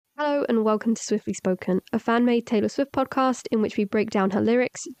Hello and welcome to Swiftly Spoken, a fan-made Taylor Swift podcast in which we break down her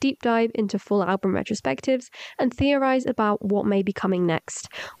lyrics, deep dive into full album retrospectives, and theorise about what may be coming next.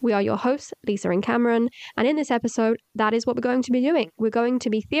 We are your hosts, Lisa and Cameron, and in this episode, that is what we're going to be doing. We're going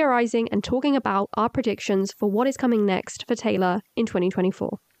to be theorising and talking about our predictions for what is coming next for Taylor in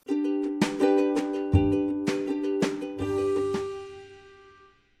 2024.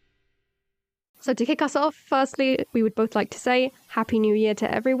 So to kick us off, firstly, we would both like to say Happy New Year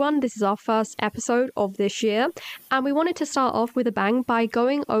to everyone. This is our first episode of this year. And we wanted to start off with a bang by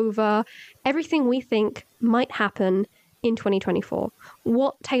going over everything we think might happen in 2024.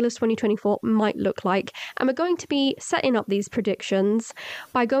 What Taylor's 2024 might look like. And we're going to be setting up these predictions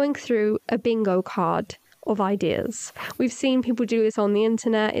by going through a bingo card of ideas. We've seen people do this on the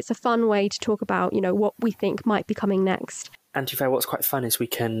internet. It's a fun way to talk about, what we think might be coming next. And to be fair, what's quite fun is we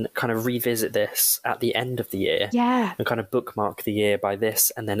can kind of revisit this at the end of the year. Yeah. And kind of bookmark the year by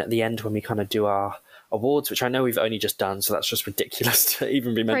this. And then at the end, when we kind of do our awards, which I know we've only just done, so that's just ridiculous to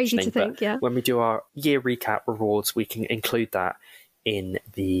even be mentioning. Crazy to think, yeah. When we do our year recap awards, we can include that in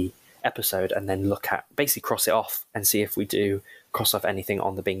the episode and then look at, basically cross it off and see if we do cross off anything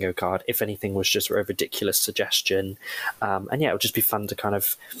on the bingo card, if anything was just a ridiculous suggestion. And yeah, it would just be fun to kind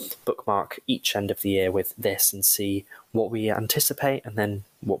of bookmark each end of the year with this and see what we anticipate and then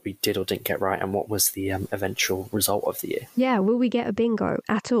what we did or didn't get right and what was the eventual result of the year. Yeah, will we get a bingo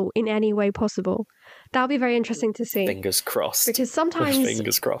at all in any way possible? That'll be very interesting to see. Fingers crossed. Because sometimes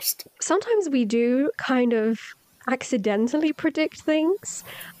fingers crossed. Sometimes we do kind of accidentally predict things.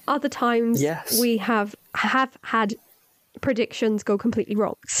 Other times we have had predictions go completely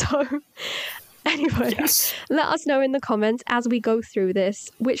wrong. So anyway, let us know in the comments as we go through this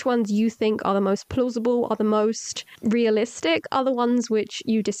which ones you think are the most plausible, are the most realistic, are the ones which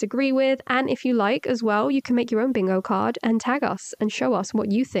you disagree with. And if you like as well, you can make your own bingo card and tag us and show us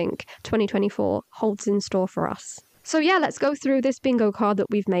what you think 2024 holds in store for us. So yeah, let's go through this bingo card that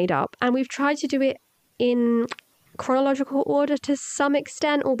we've made up, and we've tried to do it in chronological order to some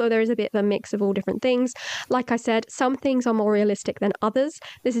extent, although there is a bit of a mix of all different things. Like I said, some things are more realistic than others.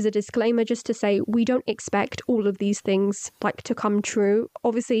 This is a disclaimer just to say we don't expect all of these things to come true.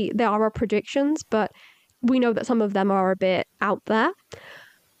 Obviously, there are our predictions, but we know that some of them are a bit out there.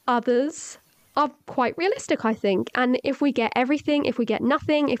 Others are quite realistic, I think. And if we get everything, if we get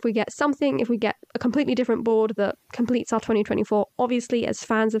nothing, if we get something, if we get a completely different board that completes our 2024, obviously as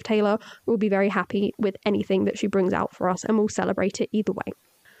fans of Taylor, we'll be very happy with anything that she brings out for us and we'll celebrate it either way.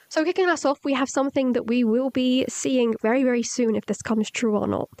 So kicking us off, we have something that we will be seeing very, very soon if this comes true or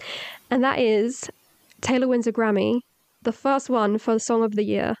not. And that is Taylor wins a Grammy, the first one for the Song of the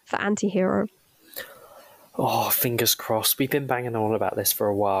Year for Anti-Hero. Oh, fingers crossed. We've been banging on about this for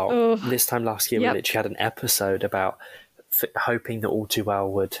a while. This time last year, we literally had an episode about hoping that All Too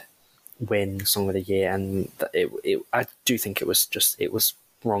Well would win Song of the Year, and I do think it was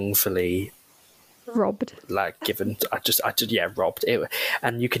wrongfully robbed. Robbed.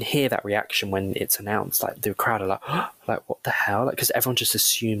 And you can hear that reaction when it's announced. Like the crowd are like, what the hell? Because everyone just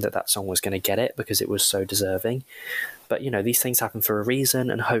assumed that song was going to get it because it was so deserving. But, these things happen for a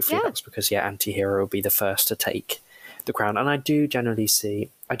reason, and hopefully that's because, Anti-Hero will be the first to take the crown. And I do think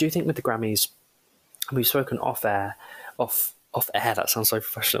with the Grammys, we've spoken off air, that sounds so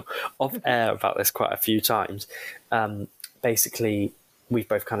professional, off air about this quite a few times. Basically, we've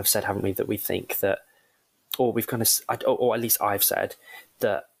both kind of said, haven't we, that we think that, or we've kind of, or at least I've said,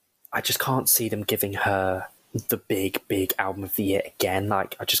 that I just can't see them giving her the big album of the year again.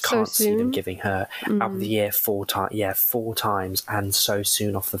 Like, I just can't see them giving her album of the year four times and so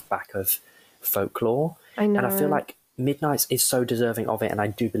soon off the back of Folklore. I know. And I feel like Midnight's is so deserving of it, and I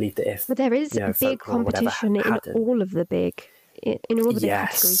do believe that if... But there is a big competition in all of the big... In all of the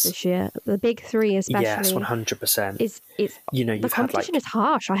categories this year, the big three especially. Yes, 100%. It's the competition is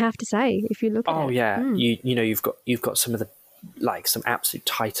harsh, I have to say. If you look at it. Oh yeah, you've got some of the some absolute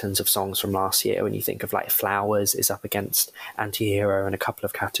titans of songs from last year. When you think of Flowers is up against Anti-Hero in a couple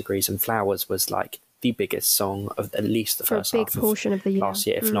of categories, and Flowers was the biggest song of at least the first half portion of the year last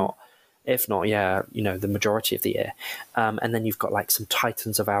year, if not, the majority of the year. And then you've got some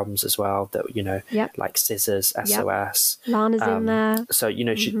titans of albums as well that, like Scissors, SOS. Lana's in there. So,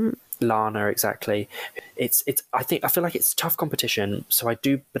 Lana, exactly. I feel like it's tough competition. So I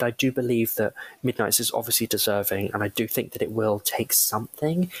do believe that Midnight's is obviously deserving, and I do think that it will take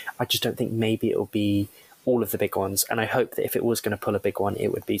something. I just don't think maybe it'll be all of the big ones. And I hope that if it was going to pull a big one, it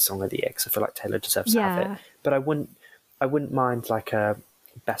would be Song of the Year, because I feel like Taylor deserves to have it. But I wouldn't mind a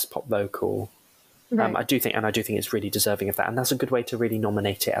best pop vocal. Right. I do think it's really deserving of that, and that's a good way to really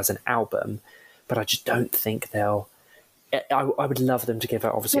nominate it as an album. But I just don't think they'll I would love them to give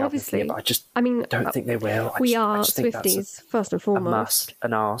her obviously album of the year, but I don't think they will. We are Swifties first and foremost.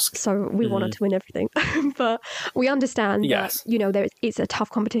 An ask. So we wanted to win everything, but we understand that it's a tough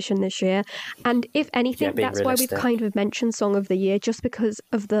competition this year, and if anything, that's realistic. Why we've kind of mentioned Song of the Year, just because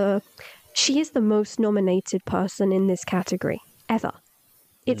of she is the most nominated person in this category ever.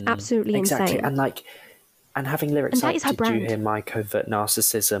 It's absolutely insane. And having lyrics like, "Did you hear my covert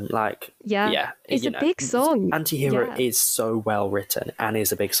narcissism?" It's a big song. Anti-Hero is so well written and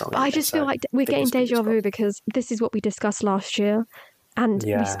is a big song. I just feel like we're getting deja vu because this is what we discussed last year, and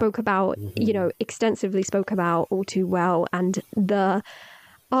we spoke about, extensively spoke about All Too Well, and the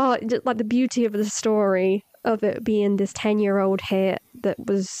beauty of the story of it being this 10-year-old hit that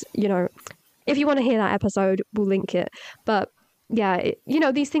was, if you want to hear that episode, we'll link it. But yeah,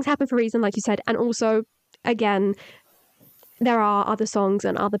 these things happen for a reason, like you said, and also, again, there are other songs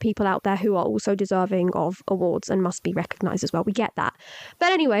and other people out there who are also deserving of awards and must be recognised as well. We get that.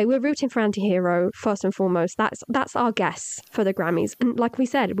 But anyway, we're rooting for Anti-Hero first and foremost. That's our guess for the Grammys. And like we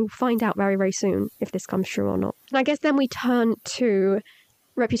said, we'll find out very, very soon if this comes true or not. And I guess then we turn to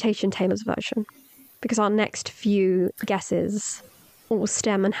Reputation, Taylor's version, because our next few guesses all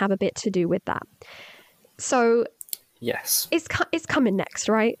stem and have a bit to do with that. So yes, it's coming next,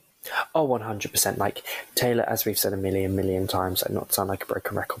 right? Oh, 100%. Like, Taylor, as we've said a million times, not to sound like a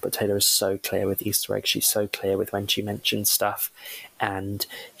broken record, but Taylor is so clear with Easter eggs. She's so clear with when she mentions stuff. And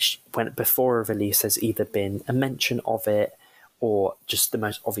before a release, there's either been a mention of it or just the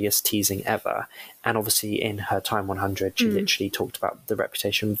most obvious teasing ever. And obviously in her Time 100, she literally talked about the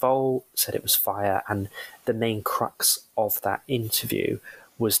Reputation Vol, said it was fire. And the main crux of that interview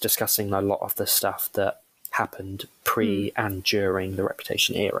was discussing a lot of the stuff that happened pre and during the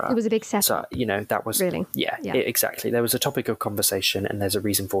Reputation era. It was a big setup. So, that was... Really? Yeah, exactly. There was a topic of conversation, and there's a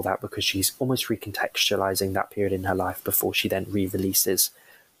reason for that, because she's almost recontextualizing that period in her life before she then re-releases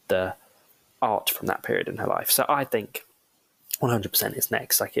the art from that period in her life. So I think 100% is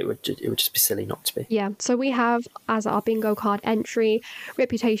next. Like, it would just be silly not to be. Yeah, so we have, as our bingo card entry,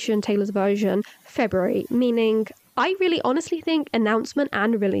 Reputation, Taylor's version, February, meaning... I really honestly think announcement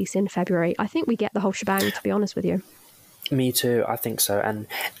and release in February. I think we get the whole shebang, to be honest with you. Me too, I think so. And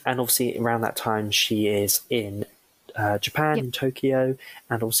obviously around that time she is in Japan, in Tokyo,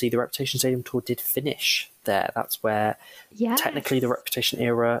 and obviously the Reputation Stadium tour did finish there. That's where technically the Reputation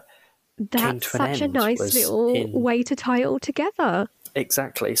era came to an end. That's such a nice little way to tie it all together.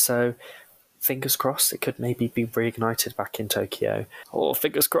 Exactly. So fingers crossed it could maybe be reignited back in Tokyo. Or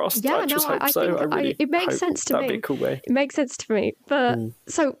fingers crossed. Yeah, I just hope so. I really it makes sense to me. That'd be a cool way. It makes sense to me. But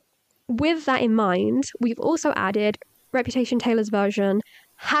so with that in mind, we've also added Reputation, Taylor's version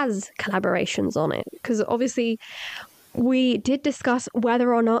has collaborations on it. Because obviously we did discuss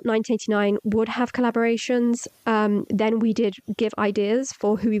whether or not 1989 would have collaborations. Then we did give ideas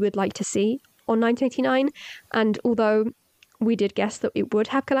for who we would like to see on 1989. And although we did guess that it would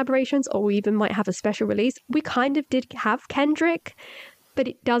have collaborations, or we even might have a special release, we kind of did have Kendrick, but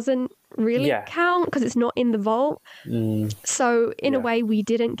it doesn't really count because it's not in the vault. So in a way, we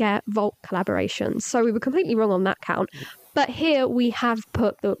didn't get vault collaborations. So we were completely wrong on that count. But here we have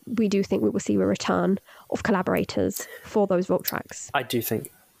put that we do think we will see a return of collaborators for those vault tracks. I do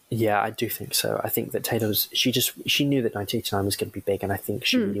think so. I think that she knew that 1989 was going to be big, and I think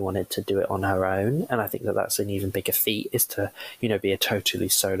she really wanted to do it on her own. And I think that that's an even bigger feat, is to, be a totally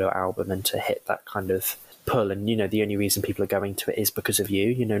solo album and to hit that kind of pull. And, the only reason people are going to it is because of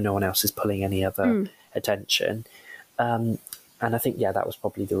you. No one else is pulling any other attention. And I think, that was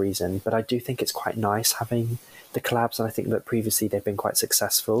probably the reason. But I do think it's quite nice having the collabs, and I think that previously they've been quite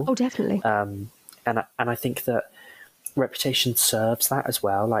successful. Oh, definitely. And I think that Reputation serves that as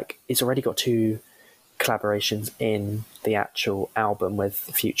well. Like, it's already got 2 collaborations in the actual album with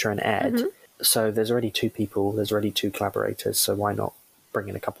Future and Ed. So there's already 2 people, there's already 2 collaborators, so why not bring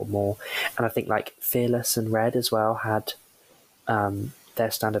in a couple more? And I think like Fearless and Red as well had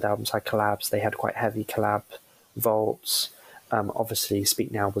their standard albums had collabs. They had quite heavy collab vaults. Obviously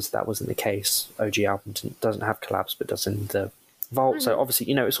Speak Now wasn't the case. OG album doesn't have collabs but does in the vault. So obviously,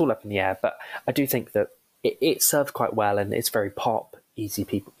 it's all up in the air, but I do think that it served quite well, and it's very pop, easy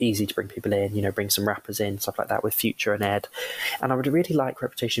to bring people in, bring some rappers in, stuff like that with Future and Ed. And I would really like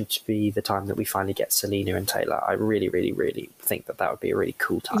Reputation to be the time that we finally get Selena and Taylor. I really, really, really think that would be a really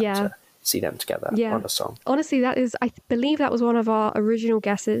cool time to see them together on a song. Honestly, I believe that was one of our original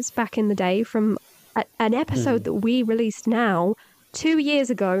guesses back in the day from an episode that we released now 2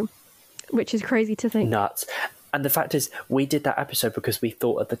 years ago, which is crazy to think. Nuts. And the fact is, we did that episode because we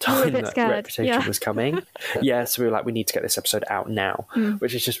thought at the time that Reputation was coming. Yeah, so we were like, we need to get this episode out now,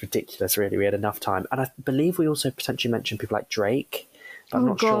 which is just ridiculous, really. We had enough time. And I believe we also potentially mentioned people like Drake. But I'm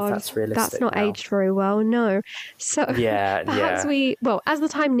not sure if that's realistic. That's not aged very well, no. So perhaps as the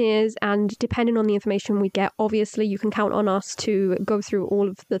time nears and depending on the information we get, obviously you can count on us to go through all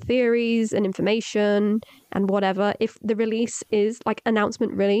of the theories and information and whatever. If the release is like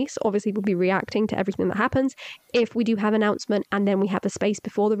announcement release, obviously we'll be reacting to everything that happens. If we do have announcement and then we have a space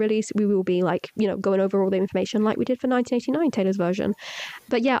before the release, we will be like, going over all the information like we did for 1989, Taylor's version.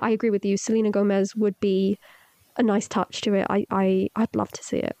 But yeah, I agree with you. Selena Gomez would be a nice touch to it. I'd love to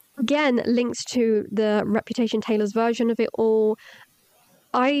see it. Again, links to the Reputation Taylor's version of it all.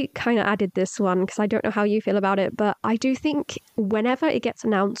 I kind of added this one because I don't know how you feel about it, but I do think whenever it gets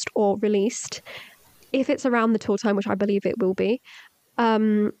announced or released, if it's around the tour time, which I believe it will be,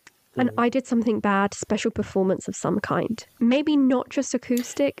 and I did something bad, special performance of some kind. Maybe not just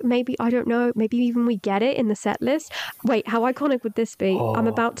acoustic, maybe, I don't know, maybe even we get it in the set list. Wait, how iconic would this be? I'm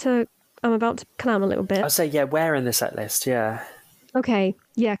about to clown a little bit. I'll say, where in the set list, yeah. Okay,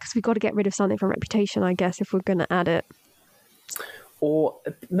 yeah, because we've got to get rid of something from Reputation, I guess, if we're going to add it. Or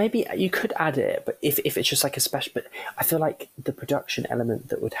maybe you could add it, but if it's just like a special... But I feel like the production element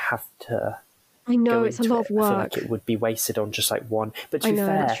that would have to... I know, it's a lot of work. I feel like it would be wasted on just like one. But to be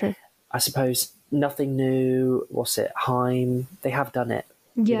fair, I suppose Nothing New, what's it, Heim, they have done it.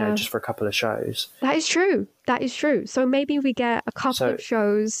 Just for a couple of shows. That is true. So maybe we get a couple of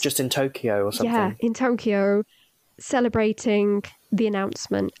shows. Just in Tokyo or something. Yeah, in Tokyo, celebrating the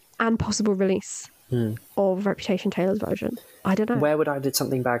announcement and possible release of Reputation Taylor's version. I don't know. Where would I Did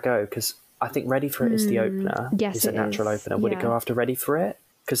Something Bad go? Because I think Ready for It is the opener. Yes, it's a natural opener. Would it go after Ready for It?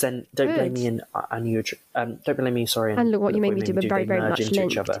 Because then Don't Blame Me and Don't Blame Me, sorry. And Look What You Made Me Do, but very, very much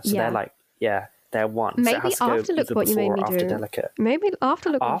linked. Each other. So they're like, they're one. Maybe so after Look What You Made Me Do. Delicate. Maybe after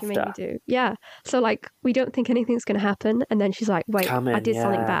Look What You Made Me Do. Yeah. So like we don't think anything's going to happen, and then she's like, "Wait, I did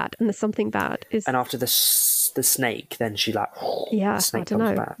something bad," and there's something bad. And after the snake, then she like, the snake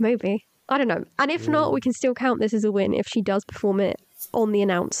comes back. Maybe I don't know. And if not, we can still count this as a win if she does perform it on the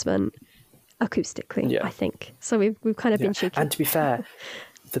announcement acoustically. I think so. We've kind of been cheeky. And to be fair,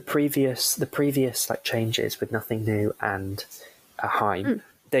 the previous like changes with Nothing New and Heim,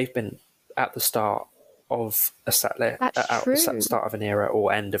 they've been at the start of a set list, start of an era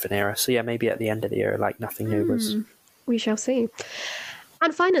or end of an era. So yeah, maybe at the end of the era, like Nothing New was. We shall see.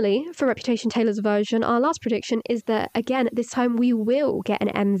 And finally, for Reputation Taylor's version, our last prediction is that, again, this time we will get an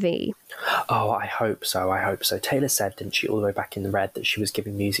MV. Oh, I hope so. Taylor said, didn't she, all the way back in the Red, that she was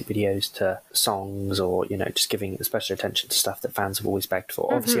giving music videos to songs or, just giving special attention to stuff that fans have always begged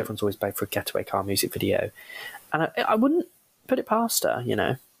for. Obviously, everyone's always begged for a Getaway Car music video. And I wouldn't put it past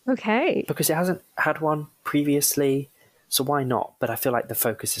her, Okay. Because it hasn't had one previously, so why not? But I feel like the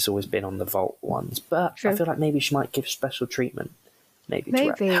focus has always been on the Vault ones. But I feel like maybe she might give special treatment.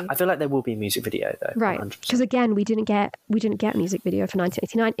 Maybe. I feel like there will be a music video though. Right. Because again, we didn't get music video for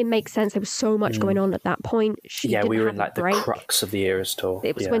 1989. It makes sense. There was so much going on at that point. We were in like the crux of the Eras tour.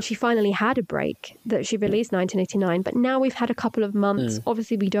 It was when she finally had a break that she released 1989. But now we've had a couple of months.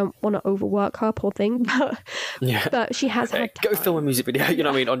 Obviously, we don't want to overwork her, poor thing. But she has had time. Go film a music video. You know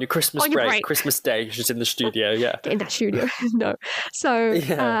what I mean? On your Christmas break, Christmas Day, she's in the studio. Yeah. Get in that studio. No. So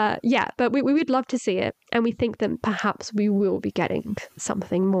but we would love to see it, and we think that perhaps we will be getting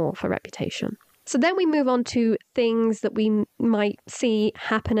something more for Reputation. So then we move on to things that we might see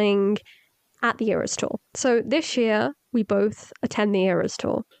happening at the Eras Tour. So this year, we both attend the Eras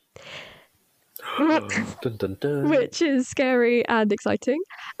Tour. Dun, dun, dun. Which is scary and exciting.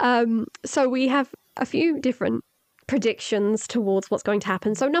 So we have a few different predictions towards what's going to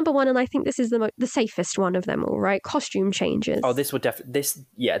happen. So number one, and I think this is the safest one of them all, right? Costume changes. Oh, this would definitely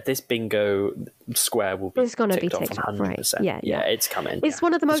this bingo square will be. It's going to be ticked off, right? Yeah, it's coming. It's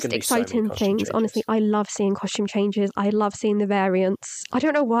one of the most exciting things. Honestly, I love seeing costume changes. I love seeing the variants. I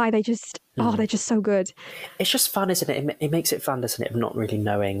don't know why they're just so good. It's just fun, isn't it? It makes it fun, doesn't it? Of not really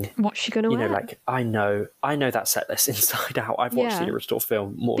knowing what she's going to wear. Like I know that set list inside out. I've watched the Eras Tour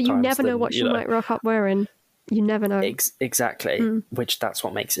film more times. But you never know what she might rock up wearing. You never know. Exactly, which that's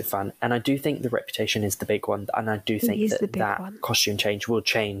what makes it fun. And I do think the Reputation is the big one. And I do think that costume change will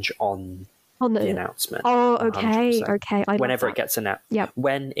change on the announcement. Oh, okay. 100%. Okay. Whenever it gets announced. Yep.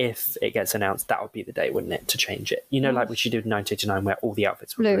 If it gets announced, that would be the day, wouldn't it, to change it? Like what she did in 1989 where all the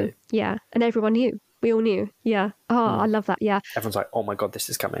outfits were blue. Yeah, and everyone knew. We all knew. Yeah. Oh, I love that. Yeah. Everyone's like, oh my God, this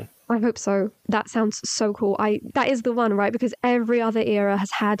is coming. I hope so. That sounds so cool. That is the one, right? Because every other era has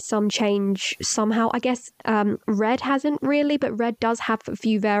had some change somehow. I guess Red hasn't really, but Red does have a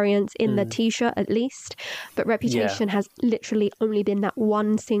few variants in the t-shirt at least. But Reputation has literally only been that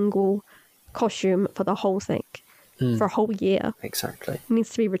one single costume for the whole thing. For a whole year. Exactly. It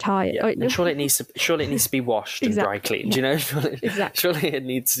needs to be retired. Yeah. And surely it needs to be washed and dry cleaned, you know? Surely it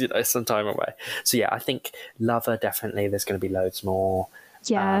needs, some time away. So yeah, I think Lover, definitely there's going to be loads more.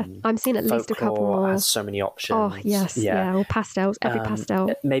 Yeah, I'm seeing at least a couple more. Has so many options. Oh, yes. Yeah, or pastels, every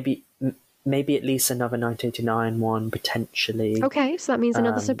pastel. Maybe at least another 1989 one, potentially. Okay, so that means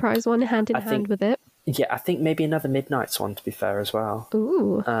another surprise one hand in hand with it. Yeah, I think maybe another Midnight's one, to be fair, as well.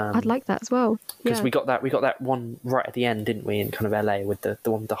 Ooh, I'd like that as well. Because we got that one right at the end, didn't we, in kind of LA with the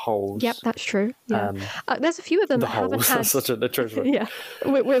one with the holes. Yep, that's true. Yeah. There's a few of them that haven't had... That's such a treasure. Yeah,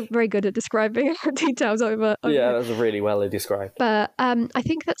 we're very good at describing details over yeah, that's really well described. But I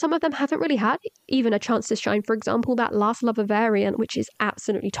think that some of them haven't really had even a chance to shine. For example, that Last Lover variant, which is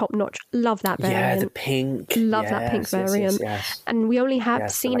absolutely top notch. Love that variant. Yeah, the pink. Love that pink variant. Yes. And we only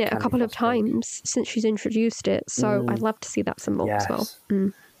have seen it a couple of times since she's introduced it, so I'd love to see that some more as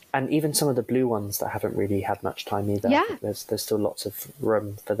well. And even some of the blue ones that haven't really had much time either. Yeah, there's still lots of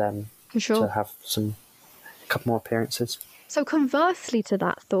room for them to have a couple more appearances. So conversely to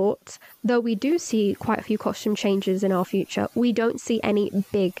that thought, though we do see quite a few costume changes in our future, we don't see any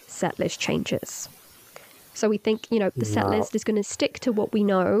big set list changes. So we think, the set list is going to stick to what we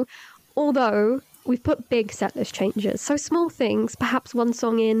know, although we've put big set list changes. So small things, perhaps one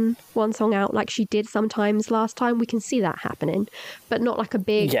song in, one song out, like she did sometimes last time. We can see that happening, but not like a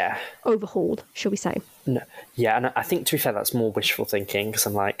big overhaul, shall we say. No. Yeah, and I think, to be fair, that's more wishful thinking, because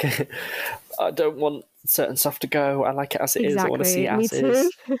I'm like, I don't want certain stuff to go. I like it as it is. I want to see it as it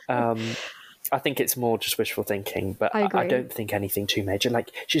is. I think it's more just wishful thinking, but I don't think anything too major. Like,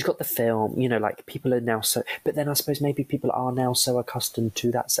 she's got the film, like people are now so... But then I suppose maybe people are now so accustomed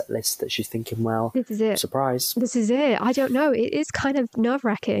to that set list that she's thinking, well, this is it. Surprise. This is it. I don't know. It is kind of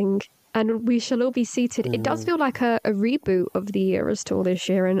nerve-wracking, and we shall all be seated. It does feel like a reboot of the Eras tour this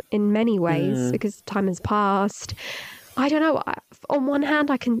year in many ways, because time has passed. I don't know. On one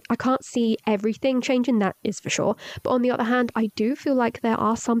hand, I can't see everything changing, that is for sure. But on the other hand, I do feel like there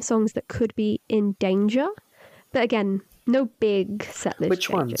are some songs that could be in danger. But again, no big set list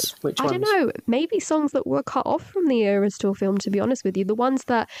changes. Which I ones? don't know. Maybe songs that were cut off from the Eras tour film, to be honest with you. The ones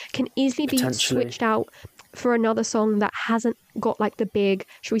that can easily be switched out for another song that hasn't got like the big,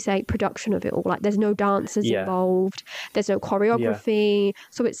 should we say, production of it all. Like there's no dancers involved. There's no choreography. Yeah.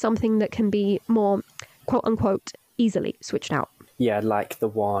 So it's something that can be more, quote unquote, easily switched out. Yeah, like the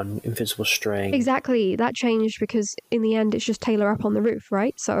one, Invisible String. Exactly. That changed because in the end it's just Taylor up on the roof,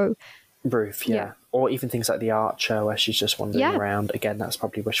 right? So Roof, yeah. Or even things like the Archer where she's just wandering around. Again, that's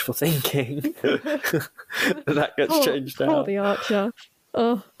probably wishful thinking. That gets changed out. Oh, the Archer.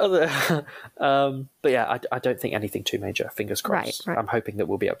 Oh. But yeah, I don't think anything too major. Fingers crossed. Right. I'm hoping that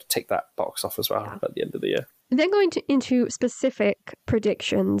we'll be able to tick that box off as well at the end of the year. Then going into specific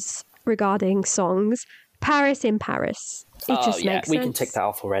predictions regarding songs. Paris in Paris. It just makes sense. We can tick that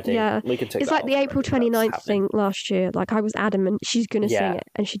off already. Yeah. We can tick it's that like the April 29th thing last year. Like I was adamant she's going to sing it,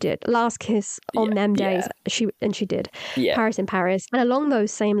 and she did. Last Kiss on them days, she did. Yeah. Paris in Paris. And along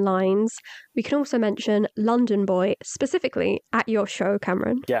those same lines, we can also mention London Boy, specifically at your show,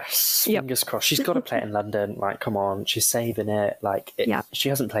 Cameron. Yes, fingers crossed. She's got to play it in London. Like, come on, she's saving it. Like, she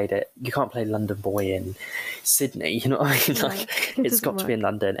hasn't played it. You can't play London Boy in Sydney. You know what I mean? Like, it's got to be in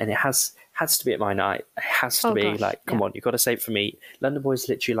London, and it has to be at my night. It has to be come on, you've got to save it for me. London Boy is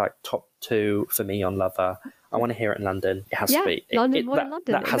literally like top 2 for me on Lover. I want to hear it in London. It has to be. London Boy in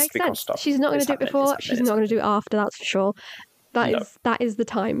London. That has to be crossed off. She's not going to do it before. She's not going to do it after. That's for sure. That is the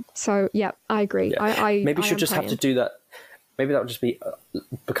time. So yeah, I agree. Yeah. Maybe she'll just have to do that. Maybe that will just be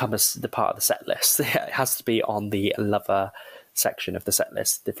become the part of the set list. It has to be on the Lover section of the set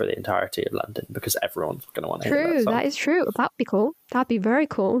list for the entirety of London, because everyone's going to want to hear that song. That is true. That'd be cool. That'd be very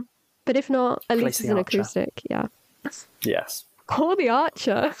cool. But if not, at least it's an acoustic. Yeah. Yes. Call the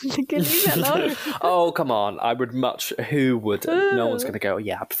Archer. Leave it alone. Oh, come on. I would much... Who would? No one's going to go,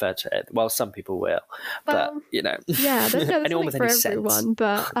 I prefer to... Well, some people will. But, Yeah, there's anyone with for any everyone. Sense.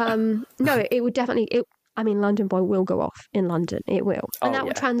 But, no, it would definitely... London Boy will go off in London. It will. And that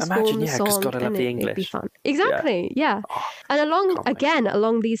will transform the song. Gotta love the English. It'd be fun. Exactly, yeah. And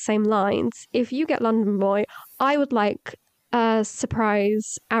along these same lines, if you get London Boy, I would like...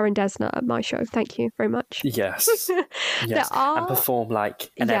 surprise Aaron Dessner at my show. Thank you very much. Yes. And perform like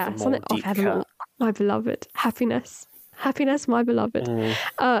an Evermore deep cut. My beloved. Happiness. Happiness, my beloved.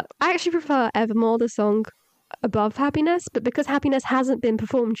 I actually prefer Evermore, the song, above Happiness, but because Happiness hasn't been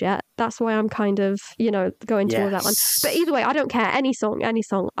performed yet, that's why I'm kind of, going toward that one. But either way, I don't care. Any song.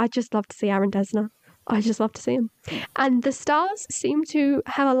 I just love to see Aaron Dessner. I just love to see him. And the stars seem to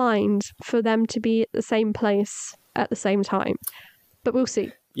have aligned for them to be at the same place at the same time. But we'll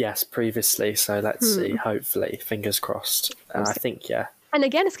see. Yes, previously. So let's see. Hopefully. Fingers crossed. I think, yeah. And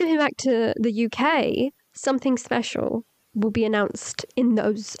again, it's getting back to the UK. Something special will be announced in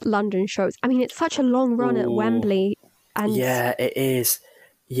those London shows. I mean, it's such a long run at Wembley. And yeah, it is.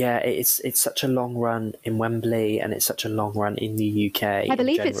 Yeah, it's such a long run in Wembley, and it's such a long run in the UK. I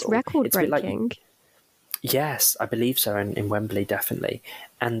believe it's record-breaking. Yes, I believe so, in Wembley, definitely.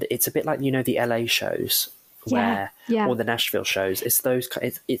 And it's a bit like, the LA shows or the Nashville shows. It's those.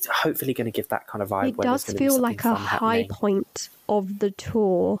 It's hopefully going to give that kind of vibe. It does feel like a high point of the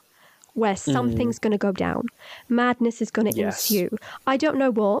tour where something's going to go down. Madness is going to ensue. I don't know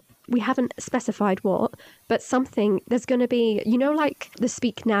what. We haven't specified what, but there's going to be, like the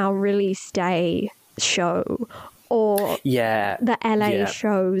Speak Now, Release Day show, or the LA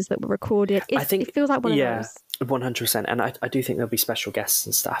shows that were recorded. I think it feels like one of those. 100%. And I do think there'll be special guests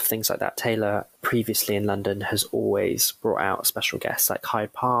and stuff, things like that. Taylor, previously in London, has always brought out special guests, like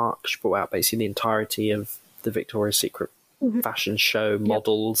Hyde Park. She brought out basically the entirety of the Victoria's Secret fashion show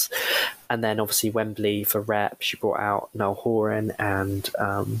models. And then obviously Wembley for Rep, she brought out Noel Horan and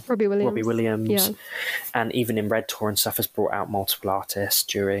Robbie Williams. Yeah. And even in Red Tour and stuff has brought out multiple artists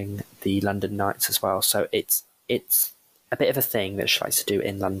during the London nights as well. So it's a bit of a thing that she likes to do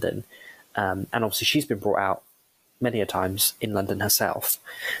in London. And obviously she's been brought out many a times in London herself.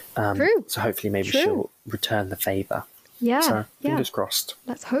 True. So hopefully maybe she'll return the favour. Yeah. So fingers crossed.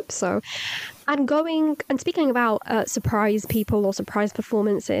 Let's hope so. And speaking about surprise people or surprise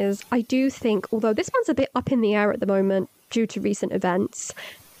performances, I do think, although this one's a bit up in the air at the moment due to recent events,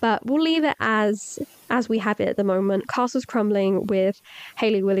 but we'll leave it as we have it at the moment. Castle's crumbling with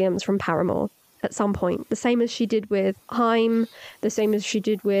Hayley Williams from Paramore at some point. The same as she did with Haim, the same as she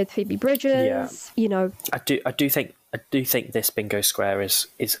did with Phoebe Bridgers. Yeah. I do think this bingo square is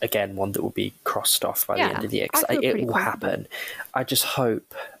again one that will be crossed off by the end of the year. It will happen. I just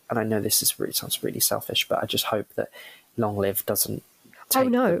hope, and I know this sounds really selfish, but I just hope that Long Live doesn't take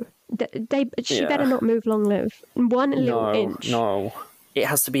she better not move Long Live. One little inch. No. It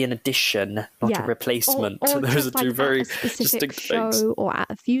has to be an addition, not a replacement. Or those are two very specific distinct show things. Or at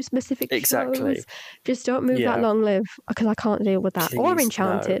a few specific shows. Just don't move that Long Live, because I can't deal with that. Please, or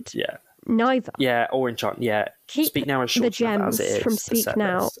Enchanted. No. Yeah. Neither. Yeah, or Enchanted. Yeah. Keep Speak Now is short the gems as it is, from Speak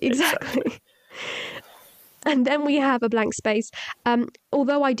Now. Exactly. And then we have a blank space.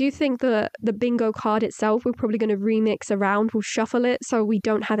 Although I do think the bingo card itself, we're probably going to remix around. We'll shuffle it so we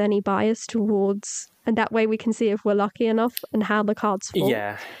don't have any bias towards, and that way we can see if we're lucky enough and how the cards fall.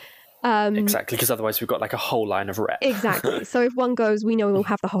 Yeah. Exactly, because otherwise we've got like a whole line of Rep. Exactly. So if one goes, we know we'll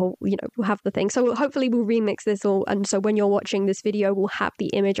have the whole, we'll have the thing. So hopefully we'll remix this all. And so when you're watching this video, we'll have the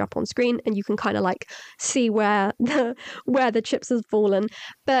image up on screen and you can kind of like see where the chips have fallen.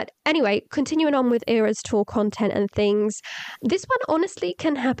 But anyway, continuing on with Eras Tour content and things, this one honestly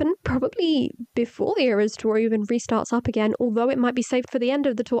can happen probably before the Eras Tour even restarts up again, although it might be saved for the end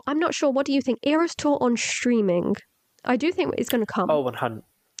of the tour. I'm not sure. What do you think? Eras Tour on streaming. I do think it's going to come. Oh, 100.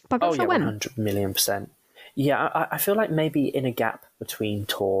 But yeah, when? 100,000,000%. Yeah, I feel like maybe in a gap between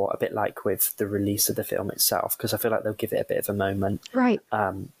tour, a bit like with the release of the film itself, because I feel like they'll give it a bit of a moment. Right.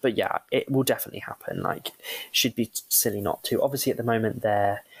 But yeah, it will definitely happen. Like, should be silly not to. Obviously, at the moment,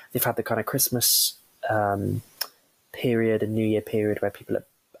 they've had the kind of Christmas period and New Year period where people are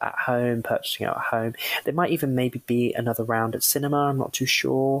at home, purchasing out at home. There might even maybe be another round at cinema. I'm not too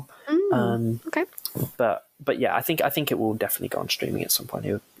sure. Okay. But yeah, I think it will definitely go on streaming at some point.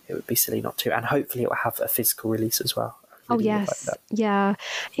 It would be silly not to, and hopefully it will have a physical release as well. Really yes, yeah.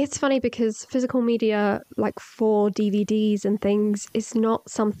 It's funny because physical media, like for DVDs and things, is not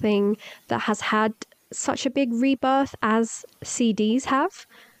something that has had such a big rebirth as CDs have.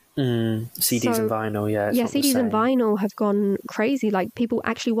 CDs and vinyl, CDs and vinyl have gone crazy. Like people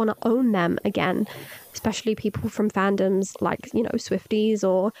actually want to own them again, especially people from fandoms like Swifties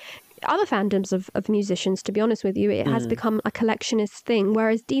or other fandoms of musicians. To be honest with you, it has become a collectionist thing,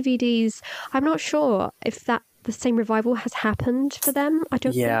 whereas DVDs, I'm not sure if the same revival has happened for them. I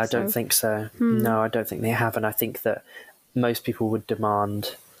don't think so. No, I don't think they have, and I think that most people would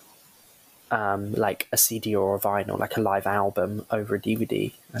demand like a CD or a vinyl, like a live album over a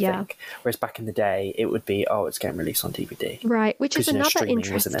DVD, I think. Whereas back in the day, it would be, it's getting released on DVD. Right, which is another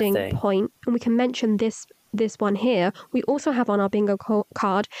interesting point, and we can mention this one here. We also have on our bingo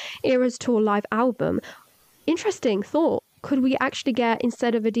card Eras Tour live album. interesting thought. Could we actually get,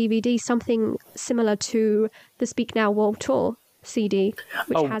 instead of a DVD, something similar to the Speak Now World Tour CD,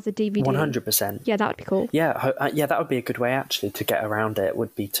 which has a DVD? 100%. Yeah, that would be cool. Yeah, that would be a good way actually to get around it.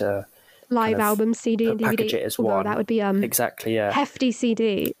 Would be to live album CD and DVD. Package it as one. That would be exactly, yeah, hefty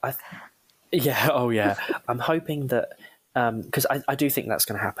CD. I'm hoping that because I do think that's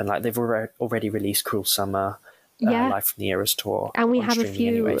going to happen. Like they've already released Cruel Summer, Live from the Eras tour, and we have a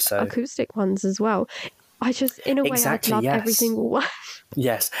few acoustic ones as well. I just, in a way, I'd love every single one.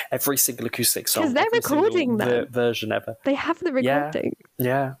 Yes, every single acoustic song. Because they're recording them. Version ever. They have the recording.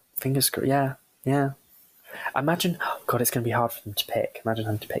 Yeah. Fingers crossed. Yeah. Imagine, God, it's going to be hard for them to pick. Imagine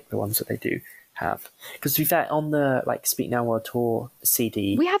having to pick the ones that they do have. Because to be fair, on the Speak Now World Tour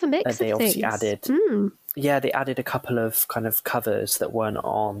CD, we have a mix they of obviously things. added. Yeah, they added a couple of kind of covers that weren't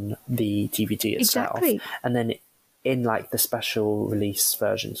on the DVD itself. Exactly. And then in the special release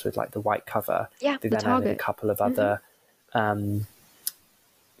versions with the white cover, they then added a couple of other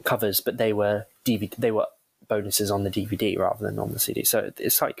covers, but they were DVD. They were bonuses on the DVD rather than on the CD. So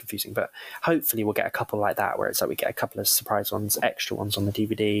it's slightly confusing, but hopefully we'll get a couple like that, where it's we get a couple of surprise ones, extra ones on the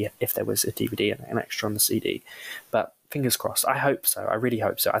DVD if there was a DVD and an extra on the CD. But fingers crossed. I hope so. I really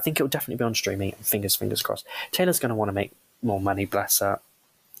hope so. I think it will definitely be on streaming. Fingers crossed. Taylor's going to want to make more money, bless her.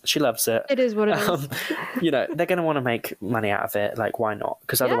 She loves it. It is what it is. They're going to want to make money out of it. Why not?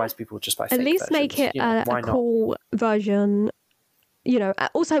 Because otherwise people would just buy fake at least versions. Make it a cool version.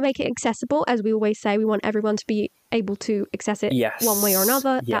 Also make it accessible. As we always say, we want everyone to be able to access it one way or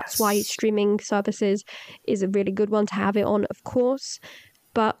another. That's why streaming services is a really good one to have it on, of course.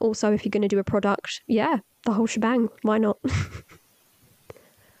 But also, if you're going to do a product, the whole shebang. Why not?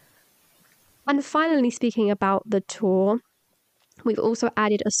 And finally, speaking about the tour, we've also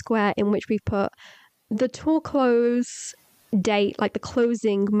added a square in which we've put the tour close date, the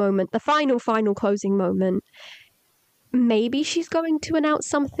closing moment, the final closing moment. Maybe she's going to announce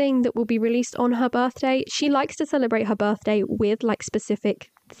something that will be released on her birthday. She likes to celebrate her birthday with specific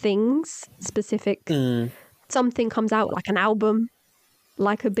things, something comes out, an album,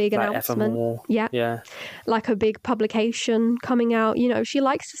 a big announcement. Yeah. A big publication coming out. She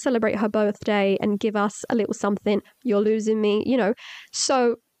likes to celebrate her birthday and give us a little something. You're losing me,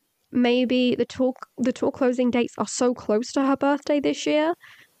 So maybe the tour closing dates are so close to her birthday this year.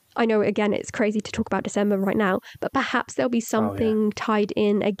 I know, again, it's crazy to talk about December right now, but perhaps there'll be something tied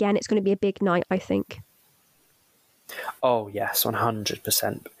in. Again, it's going to be a big night, I think. Oh, yes,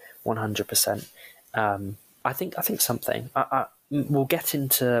 100%. 100%. I think something. We'll get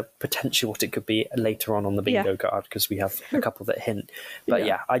into potentially what it could be later on the bingo card, because we have a couple that hint. But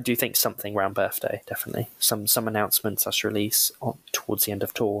I do think something around birthday, definitely. Some announcements / release towards the end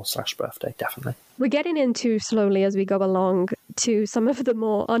of tour / birthday, definitely. We're getting into slowly as we go along to some of the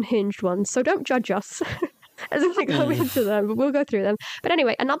more unhinged ones, so don't judge us as we go into them, but we'll go through them. But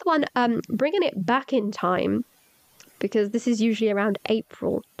anyway, another one, bringing it back in time, because this is usually around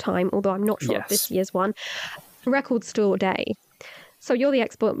April time, although I'm not sure of this year's one. Record Store Day. So you're the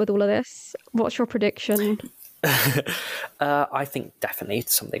expert with all of this. What's your prediction? I think definitely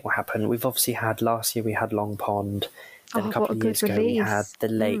something will happen. We've obviously had, last year we had Long Pond. Then a couple of years ago we had the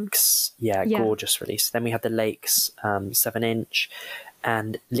Lakes. Gorgeous release. Then we had the Lakes 7-inch.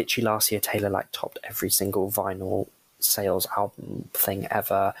 And literally last year Taylor topped every single vinyl sales album thing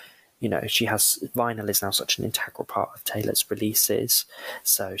ever. Vinyl is now such an integral part of Taylor's releases.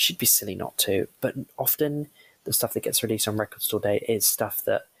 So she'd be silly not to. But often the stuff that gets released on Record Store Day is stuff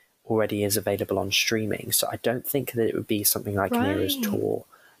that already is available on streaming. So I don't think that it would be something like an Eras Tour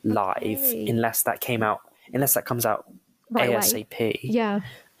live unless that comes out ASAP. Yeah.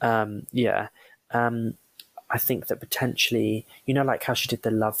 I think that potentially, how she did the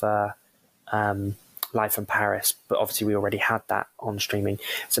Lover Live from Paris, but obviously we already had that on streaming.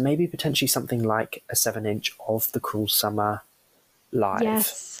 So maybe potentially something like a 7-inch of the Cruel Summer live.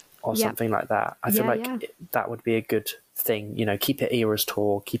 Yes. Or something like that. I feel that would be a good thing. Keep it Eras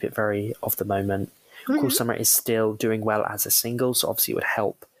Tour, keep it very of the moment. Cruel Summer is still doing well as a single, so obviously it would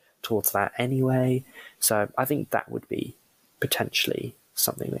help towards that anyway. So I think that would be potentially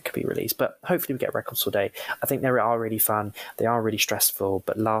something that could be released. But hopefully we get Record Store Day. I think they are really fun. They are really stressful.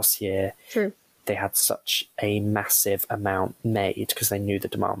 But last year, they had such a massive amount made because they knew the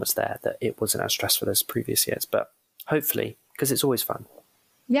demand was there that it wasn't as stressful as previous years. But hopefully, because it's always fun.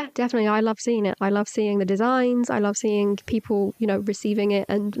 Yeah, definitely. I love seeing it. I love seeing the designs. I love seeing people, receiving it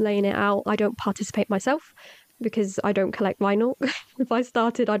and laying it out. I don't participate myself, because I don't collect vinyl. If I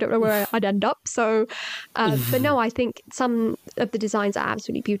started, I don't know where I'd end up. So, but no, I think some of the designs are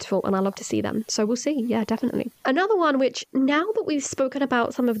absolutely beautiful and I love to see them. So we'll see. Yeah, definitely. Another one, which now that we've spoken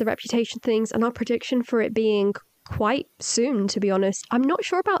about some of the Reputation things and our prediction for it being quite soon, to be honest, I'm not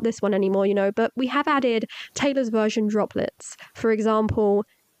sure about this one anymore, you know, but we have added Taylor's version droplets. For example,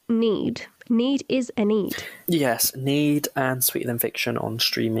 Need. Need is a need. Yes, Need and Sweeter Than Fiction on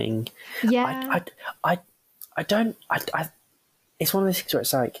streaming. Yeah. I don't. It's one of those things where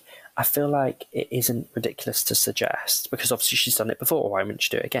it's like, I feel like it isn't ridiculous to suggest, because obviously she's done it before. Why wouldn't she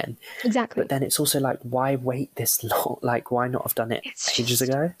do it again? Exactly. But then it's also like, why wait this long? Like, why not have done it ages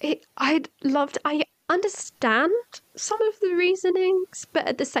ago? I understand some of the reasonings, but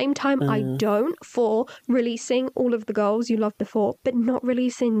at the same time, I don't, for releasing all of the girls you loved before, but not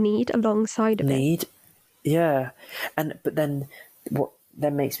releasing Need alongside of Need, yeah. But then what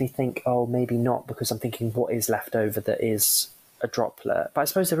then makes me think, oh, maybe not, because I'm thinking what is left over that is a droplet. But I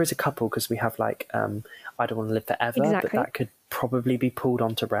suppose there is a couple, because we have like I Don't Want to Live Forever, Exactly. but that could probably be pulled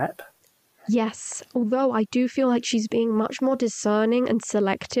onto rep. Yes, although I do feel like she's being much more discerning and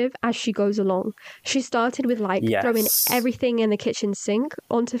selective as she goes along. She started with throwing everything in the kitchen sink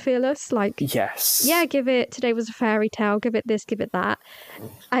onto Fearless, yeah, give it Today Was a Fairy Tale, give it this, give it that.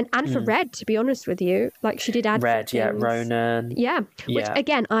 And for Red, to be honest with you, she did add Red, things. Ronan. Yeah, which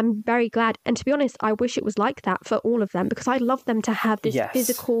again, I'm very glad. And to be honest, I wish it was like that for all of them, because I love them to have this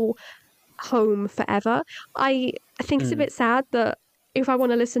physical home forever. I think it's a bit sad that if I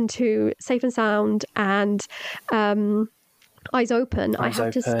want to listen to Safe and Sound and Eyes Open, I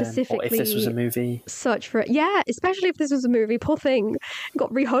have to specifically... Or if this was a movie. ...search for it. Yeah, especially if this was a movie. Poor thing.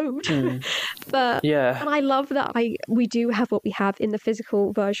 Got rehomed. But yeah. And I love that we do have what we have in the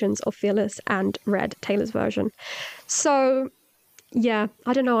physical versions of Fearless and Red, Taylor's version. So, yeah,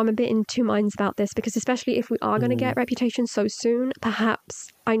 I don't know. I'm a bit in two minds about this, because especially if we are going to get Reputation so soon,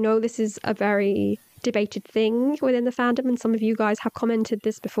 perhaps, I know this is a very debated thing within the fandom, and some of you guys have commented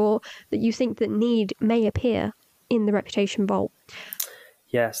this before, that you think that Need may appear in the Reputation Vault.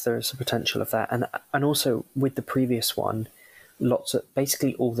 Yes, there is a potential of that, and also with the previous one,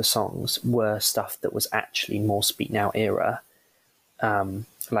 basically all the songs were stuff that was actually more Speak Now era,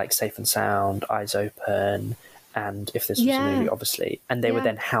 like Safe and Sound, Eyes Open, and If This Was a Movie, obviously, and they were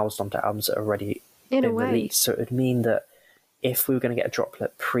then housed onto albums that had already been released. So it would mean that if we were going to get a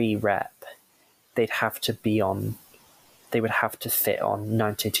droplet pre-rep, they would have to fit on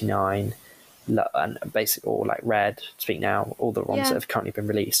 1989 and basically all like Red, Speak Now, all the ones that have currently been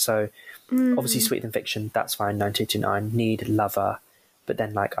released. So obviously Sweeter Than Fiction, that's fine, 1989, Need, Lover, but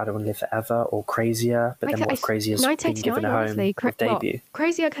then I Don't Want to Live Forever or Crazier, but then what if Crazier's been given a home with debut?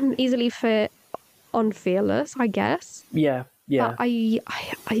 Crazier can easily fit on Fearless, I guess. Yeah. But I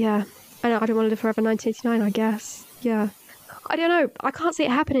Don't Want to Live Forever 1989, I guess. Yeah. I don't know. I can't see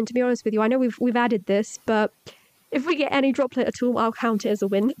it happening, to be honest with you. I know we've added this, but if we get any droplet at all, I'll count it as a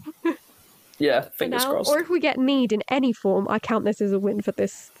win. Yeah, fingers crossed. Or if we get Need in any form, I count this as a win for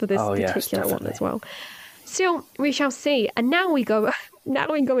this particular one as well. Still, we shall see. And now we go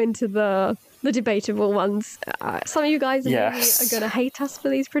into the debatable ones. Some of you guys maybe are going to hate us for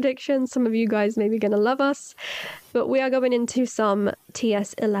these predictions. Some of you guys maybe going to love us. But we are going into some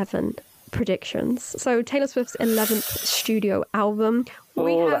TS11 predictions. So Taylor Swift's 11th studio album.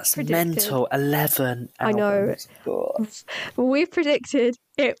 That's mental. 11 albums. I know. We've predicted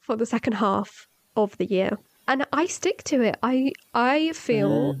it for the second half of the year. And I stick to it. I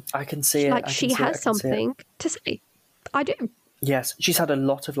feel I can see like she has something to say. I do. Yes, she's had a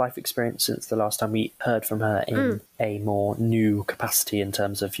lot of life experience since the last time we heard from her in a more new capacity, in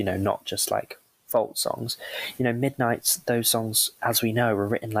terms of, not just Vault songs. Midnight's, those songs, as we know, were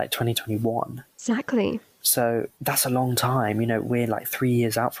written 2021. Exactly. So that's a long time. We're 3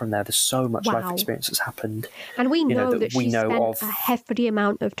 years out from there. There's so much life experience that's happened. And we know that she spent a hefty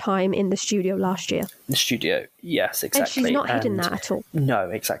amount of time in the studio last year. The studio, yes, exactly. And she's not hidden that at all. No,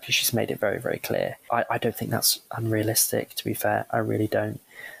 exactly. She's made it very, very clear. I don't think that's unrealistic, to be fair. I really don't.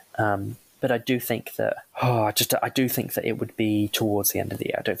 But I do think that I do think that it would be towards the end of the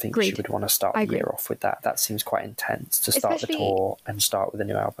year. I don't think she would want to start the year off with that. That seems quite intense to start the tour and start with a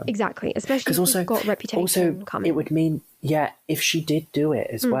new album. Exactly, especially because we've got Reputation coming. It would mean, if she did do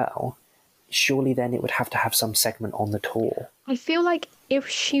it as well, surely then it would have to have some segment on the tour. I feel like if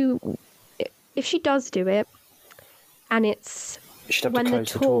she does do it, and it's she'd have to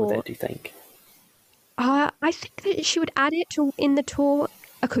close the tour with it. Do you think? I think that she would add it in the tour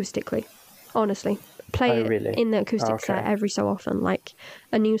acoustically. Honestly, play it in the acoustic set every so often, like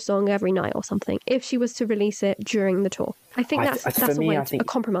a new song every night or something, if she was to release it during the tour. I think that's a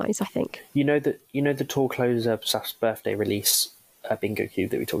compromise, I think. You know the tour closer / birthday release bingo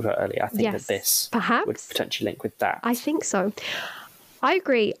cube that we talked about earlier? I think that this perhaps would potentially link with that. I think so. I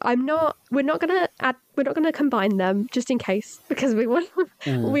agree. We're not gonna combine them just in case, because we want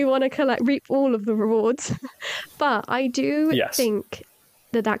to reap all of the rewards. But I do think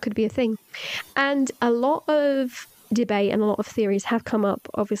that could be a thing. And a lot of debate and a lot of theories have come up,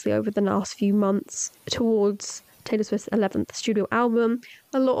 obviously, over the last few months towards Taylor Swift's 11th studio album.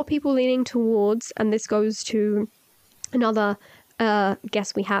 A lot of people leaning towards, and this goes to another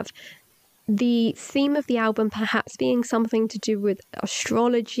guess we have, the theme of the album perhaps being something to do with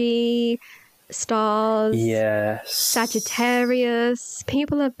astrology, stars, Sagittarius.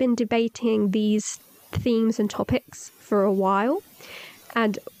 People have been debating these themes and topics for a while.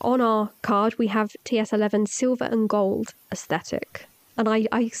 And on our card, we have TS11 silver and gold aesthetic. And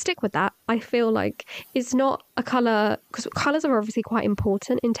I stick with that. I feel like it's not a colour, because colours are obviously quite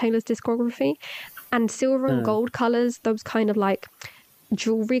important in Taylor's discography. And silver and gold colours, those kind of like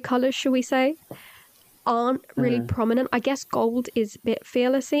jewelry colours, should we say, aren't really prominent. I guess gold is a bit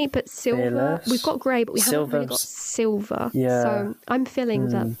fearlessy, but silver, we've got grey, but we haven't really got silver. Yeah. So I'm feeling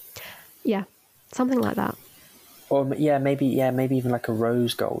that, something like that. Or maybe even like a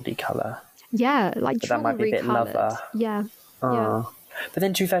rose goldy colour. Yeah, like jewelry that might be a bit coloured. lover. Yeah. But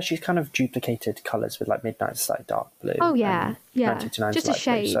then, to be fair, she's kind of duplicated colours with like Midnight's like dark blue. Oh yeah, just a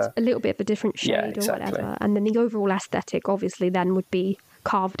shade, blue, so... a little bit of a different shade or whatever. And then the overall aesthetic, obviously, then would be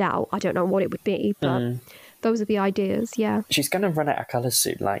carved out. I don't know what it would be, but those are the ideas. Yeah, she's going to run out of colours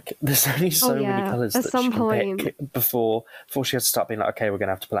soon. Like, there's only so many colours that she can pick before she has to start being like, okay, we're going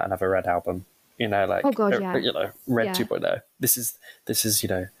to have to put out another Red album. You know, like Red 2.0. This is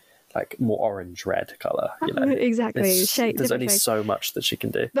like more orange red colour, exactly. There's only so much that she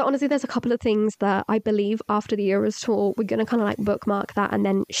can do. But honestly, there's a couple of things that I believe after the Eras tour we're going to kind of like bookmark that, and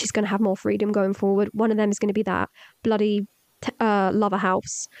then she's going to have more freedom going forward. One of them is going to be that bloody Lover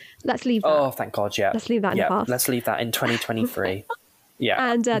House. Let's leave that. Oh, thank God, yeah. Let's leave that in the past. Let's leave that in 2023.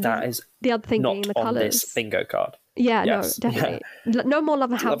 Yeah, and that is the other thing, being the colours. Not on this bingo card. Yeah, yes. No, definitely. Yeah. No more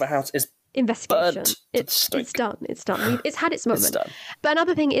Lover House. Lover House is investigation. It's done. It's had its moment. But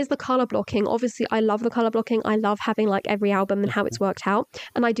another thing is the color blocking. Obviously, I love the color blocking. I love having like every album and how it's worked out.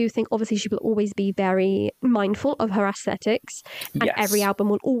 And I do think obviously she will always be very mindful of her aesthetics, and every album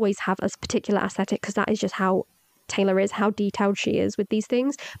will always have a particular aesthetic, because that is just how Taylor is, how detailed she is with these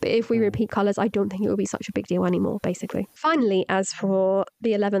things. But if we repeat colours, I don't think it will be such a big deal anymore, basically. Finally, as for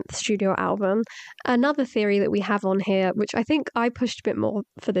the 11th studio album, another theory that we have on here, which I think I pushed a bit more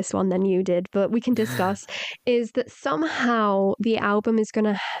for this one than you did, but we can discuss, is that somehow the album is going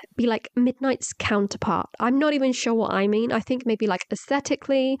to be like Midnight's counterpart. I'm not even sure what I mean. I think maybe like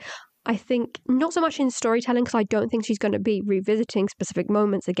aesthetically, I think not so much in storytelling, because I don't think she's going to be revisiting specific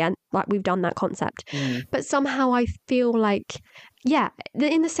moments again, like we've done that concept. But somehow I feel like,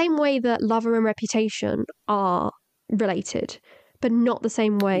 in the same way that Lover and Reputation are related, but not the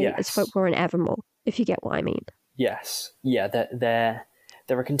same way as Folklore and Evermore, if you get what I mean. Yes. Yeah, they're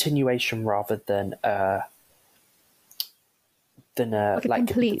a continuation rather than like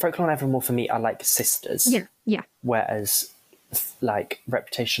complete. Folklore and Evermore for me are like sisters. Yeah. Whereas like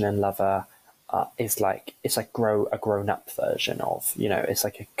Reputation and Lover is like, it's like a grown-up version of, it's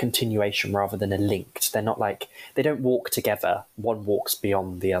like a continuation rather than a linked. They're not like, they don't walk together. One walks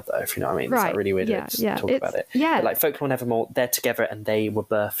beyond the other, if you know what I mean. It's like really weird to talk about it. Yeah. But like Folklore and Evermore, they're together and they were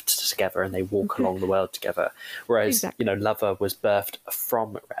birthed together and they walk along the world together. Whereas, Lover was birthed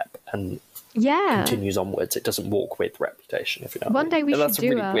from Rep and continues onwards. It doesn't walk with Reputation, if you know what I mean. One day we should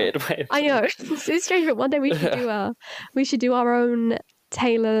do a weird way of I know, it's strange, but one day we should do our own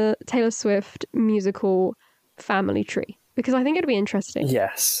Taylor Swift musical family tree, because I think it'd be interesting.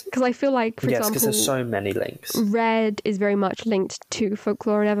 Yes. Because I feel like, for example, because there's so many links. Red is very much linked to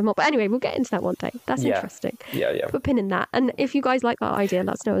Folklore and Evermore. But anyway, we'll get into that one day. That's interesting. Yeah. Put a pin in that. And if you guys like that idea,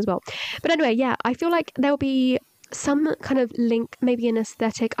 let us know as well. But anyway, I feel like there'll be some kind of link, maybe an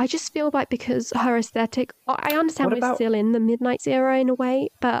aesthetic. I just feel like because her aesthetic, I understand we're still in the Midnight's era in a way,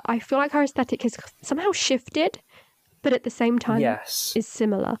 but I feel like her aesthetic has somehow shifted, but at the same time is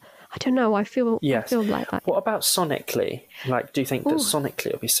similar. I don't know, I feel like that. What about sonically? Like, do you think that sonically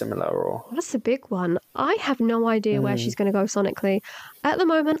it'll be similar, or? That's a big one. I have no idea where she's going to go sonically. At the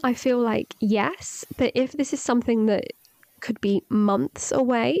moment, I feel like yes, but if this is something that could be months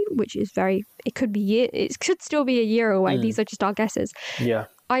away, which is it could still be a year away. These are just our guesses. Yeah.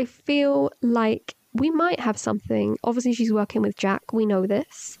 I feel like we might have something. Obviously, she's working with Jack. We know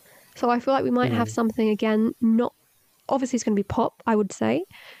this. So I feel like we might have something again, not obviously it's going to be pop, I would say.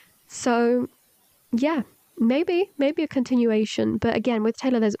 So yeah, maybe a continuation. But again, with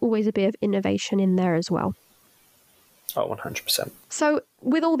Taylor, there's always a bit of innovation in there as well. Oh, 100%. So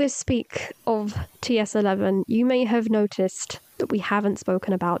with all this speak of TS11, you may have noticed that we haven't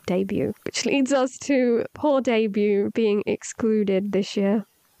spoken about debut, which leads us to poor debut being excluded this year.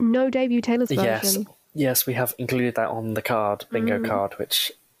 No debut Taylor's version. Yes, we have included that on the card, bingo card,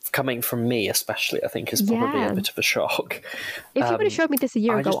 which, coming from me especially, I think is probably a bit of a shock. If you would have showed me this a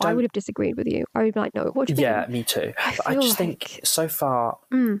year ago, I would have disagreed with you. I would be like, no, what do you think? Yeah, me too. But I just think so far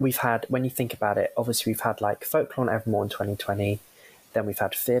we've had, when you think about it, obviously we've had like Folklore and Evermore in 2020, then we've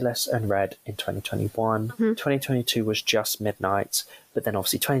had Fearless and Red in 2021. 2022 was just Midnight, but then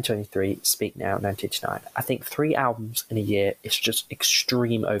obviously 2023, Speak Now, 1989. I think 3 albums in a year is just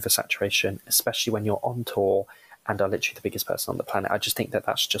extreme oversaturation, especially when you're on tour and are literally the biggest person on the planet. I just think that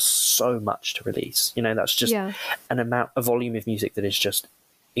that's just so much to release. You know, that's just a volume of music that is just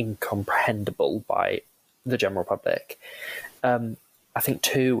incomprehensible by the general public. I think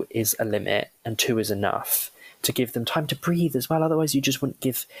 2 is a limit and 2 is enough to give them time to breathe as well. Otherwise, you just wouldn't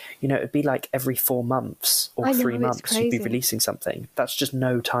give, it'd be like every 4 months or 3 months you'd be releasing something. That's just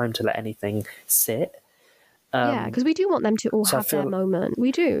no time to let anything sit. Because we do want them to all have their moment.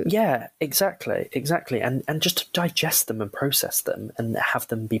 We do. Yeah, exactly. And just to digest them and process them and have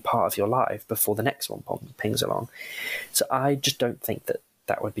them be part of your life before the next one pings along. So I just don't think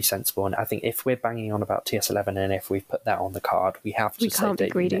that would be sensible. And I think if we're banging on about TS11 and if we've put that on the card, we have to say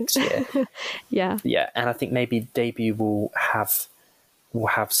debut next year. Yeah, and I think maybe debut will have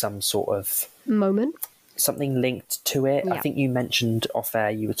some sort of moment, something linked to it. I think you mentioned off air,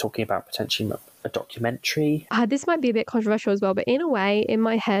 you were talking about potentially a documentary. This might be a bit controversial as well, but in a way, in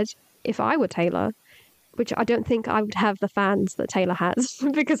my head, if I were Taylor, which I don't think I would have the fans that Taylor has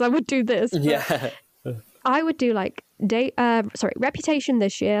because I would do this. Yeah. I would do like Reputation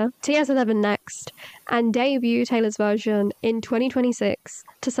this year, TS11 next, and debut Taylor's version in 2026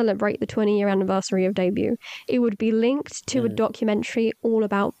 to celebrate the 20-year anniversary of debut. It would be linked to a documentary all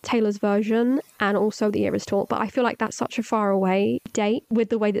about Taylor's version and also the Eras tour. But I feel like that's such a far away date with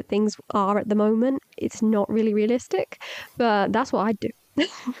the way that things are at the moment. It's not really realistic, but that's what I'd do.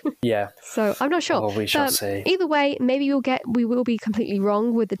 Yeah. So I'm not sure. Well, we shall see. Either way, maybe we will be completely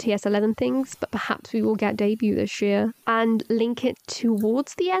wrong with the TS11 things, but perhaps we will get debut this year and link it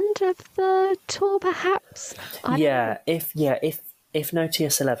towards the end of the tour, perhaps. If no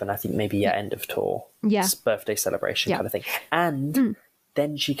TS11, I think maybe end of tour. Yeah. Birthday celebration kind of thing. And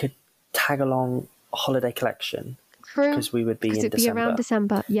then she could tag along Holiday Collection. Because we would be in December. Because it'd be around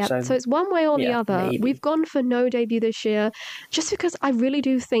December, yeah. So it's one way or the other. Maybe. We've gone for no debut this year, just because I really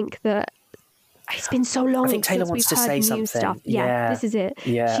do think that it's been so long. I think Taylor wants to say something. Stuff. Yeah, this is it.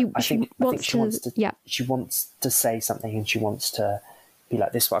 Yeah, she wants to say something, and she wants to be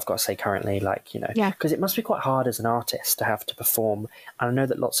like, this is what I've got to say currently, because it must be quite hard as an artist to have to perform. And I know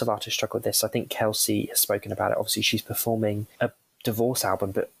that lots of artists struggle with this. I think Kelsey has spoken about it. Obviously, she's performing a divorce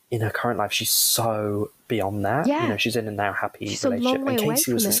album, but in her current life, she's so beyond that. Yeah. She's in a now happy relationship. And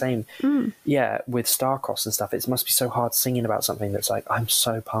Casey was the same. With Star-Crossed and stuff. It must be so hard singing about something that's like, I'm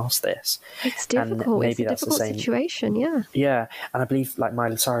so past this. It's difficult. Maybe it's a difficult situation, yeah. Yeah. And I believe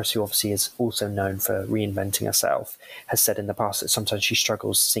Miley Cyrus, who obviously is also known for reinventing herself, has said in the past that sometimes she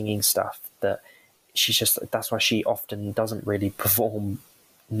struggles singing stuff that that's why she often doesn't really perform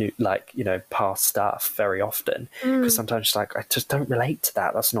past stuff very often, because sometimes she's like, I just don't relate to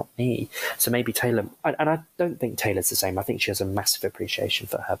that. That's not me. So maybe Taylor, and I don't think Taylor's the same. I think she has a massive appreciation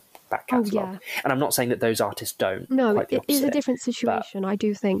for her back catalogue. And I'm not saying that those artists don't. No, it is a different situation, I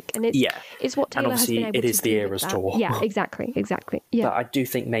do think. And it's what Taylor has been able to do. It is the Eras tour. Yeah, exactly. Yeah. But I do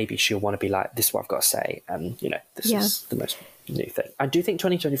think maybe she'll want to be like, this is what I've got to say, and this is the most new thing. I do think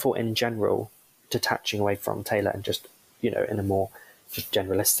 2024 in general, detaching away from Taylor and just, in a more just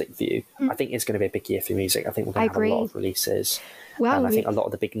generalistic view, I think it's going to be a big year for music. I think we're going to have a lot of releases. Well, and I think a lot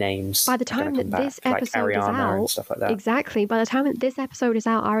of the big names, by the time that this episode is out, and stuff like that. Exactly. By the time that this episode is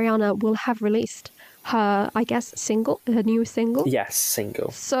out, Ariana will have released her, I guess, her new single. Yes,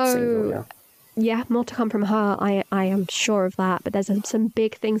 single. So, yeah, more to come from her. I am sure of that. But there's some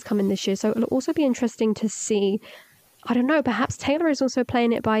big things coming this year. So it'll also be interesting to see. I don't know, perhaps Taylor is also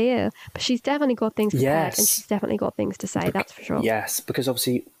playing it by ear, but she's definitely got things prepared and she's definitely got things to say, that's for sure. Yes, because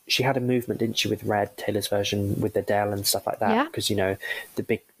obviously she had a movement, didn't she, with Red, Taylor's version, with Adele and stuff like that. Yeah. Because,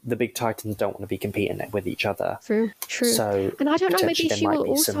 the big titans don't want to be competing with each other. True. So, and I don't know, maybe she will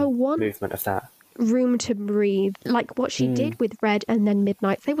also want movement of that. Room to breathe, like what she did with Red and then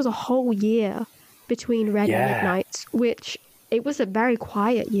Midnight. There was a whole year between Red and Midnight, which it was a very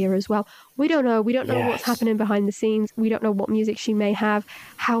quiet year as well. We don't know what's happening behind the scenes. We don't know what music she may have,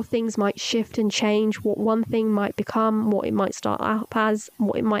 how things might shift and change, what one thing might become, what it might start up as,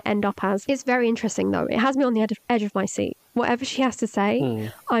 what it might end up as. It's very interesting though. It has me on the edge of my seat. Whatever she has to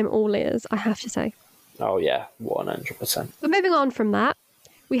say, I'm all ears, I have to say. Oh yeah, 100%. But moving on from that,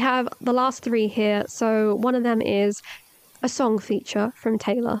 we have the last three here. So one of them is a song feature from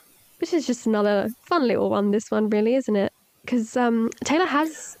Taylor, which is just another fun little one, this one really, isn't it? Because Taylor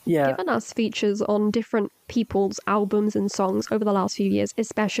has given us features on different people's albums and songs over the last few years,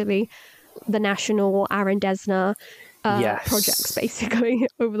 especially the National, Aaron Dessner projects, basically,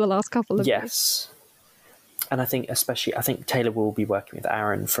 over the last couple of years. And I think Taylor will be working with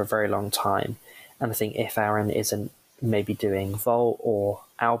Aaron for a very long time. And I think if Aaron isn't maybe doing Vault or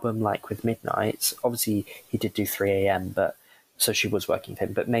album like with Midnight, obviously he did do 3 a.m, but so she was working with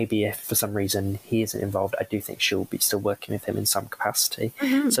him. But maybe if for some reason he isn't involved, I do think she'll be still working with him in some capacity.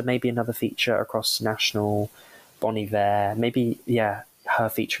 So maybe another feature across National, Bon Iver, maybe, her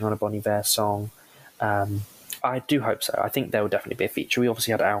featuring on a Bon Iver song. I do hope so. I think there will definitely be a feature. We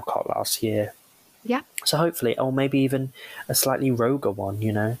obviously had Alcott last year. Yeah. So hopefully, or maybe even a slightly roguer one,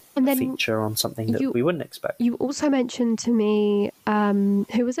 you know, and then a feature on something that we wouldn't expect. You also mentioned to me,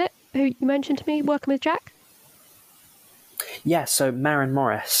 who was it? Who you mentioned to me working with Jack? Yeah, so Maren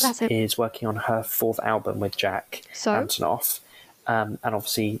Morris is working on her 4th album with Jack Antonoff. And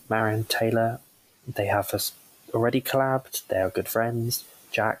obviously, Maren Taylor, they have already collabed. They are good friends.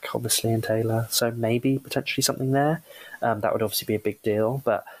 Jack, obviously, and Taylor. So maybe potentially something there. That would obviously be a big deal,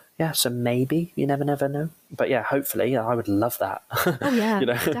 but. Yeah, so maybe, you never know. But yeah, hopefully, I would love that. Oh yeah, you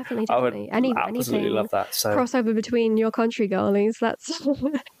know? Definitely. I would absolutely love that. So crossover between your country girlies, that's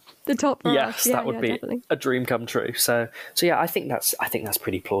the top for us. That would be definitely a dream come true. So yeah, I think that's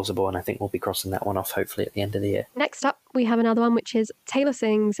pretty plausible, and I think we'll be crossing that one off hopefully at the end of the year. Next up, we have another one, which is Taylor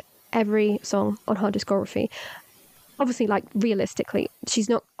sings every song on her discography. Obviously, like realistically, she's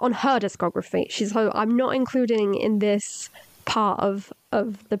not on her discography. I'm not including in this part of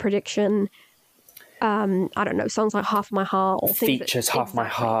the prediction I don't know, songs like Half My Heart or features Half My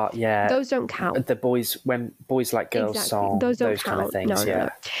Heart, those don't count. The Boys Like Girls song, those kind of things. No.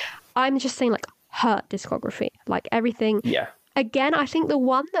 I'm just saying like her discography, like everything. Again, I think the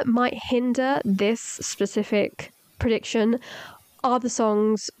one that might hinder this specific prediction are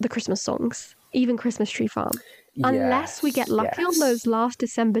the Christmas songs, even Christmas Tree Farm, unless we get lucky on those last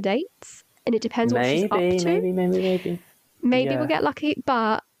December dates, and it depends what she's up to. Maybe we'll get lucky,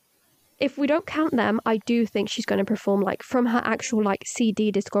 but if we don't count them, I do think she's going to perform like from her actual like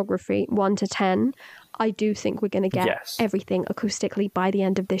CD discography 1 to 10. I do think we're going to get everything acoustically by the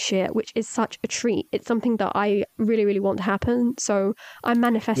end of this year, which is such a treat. It's something that I really, really want to happen. So I'm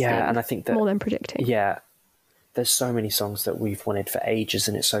manifesting and I think that, more than predicting. Yeah, there's so many songs that we've wanted for ages,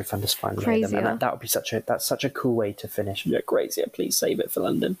 and it's so fun to finally hear them. And that would be such a cool way to finish. Yeah, Grazier, please save it for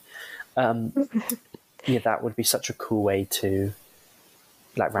London. Yeah, that would be such a cool way to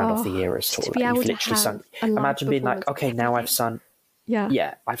like round off the Eras tour. Like, you've literally sung. Imagine being like, okay, now I've sung.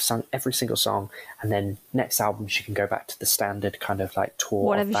 I've sung every single song, and then next album she can go back to the standard kind of like tour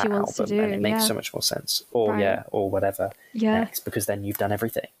whatever of that she wants album, to do, and it makes so much more sense. Or or whatever next, because then you've done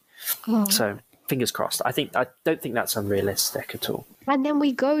everything. So fingers crossed. I don't think that's unrealistic at all. And then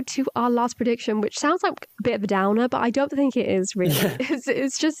we go to our last prediction, which sounds like a bit of a downer, but I don't think it is really.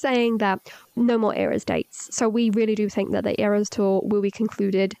 It's just saying that no more Eras dates. So we really do think that the Eras tour will be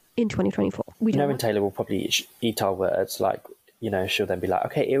concluded in 2024. And Taylor will probably eat our words. Like, you know, she'll then be like,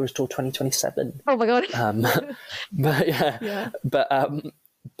 okay, Eras tour 2027. Oh my god. But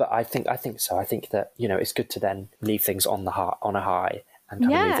I think so. I think that, you know, it's good to then leave things on a high. And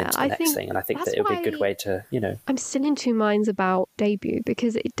kind of move into the next thing. And I think that it'll be a good way to, you know. I'm still in two minds about Debut,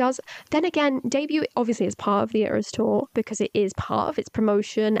 because it does. Then again, Debut obviously is part of the Eras tour because it is part of its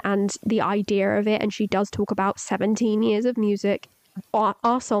promotion and the idea of it. And she does talk about 17 years of music.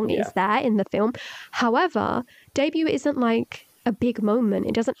 Our song is there in the film. However, Debut isn't like a big moment.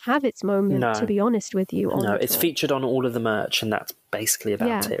 It doesn't have its moment, to be honest with you. It's featured on all of the merch, and that's basically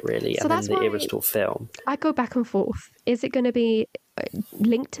about it, really. So and then the Eras tour film. I go back and forth. Is it going to be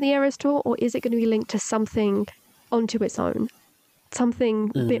linked to the Eras tour, or is it going to be linked to something onto its own?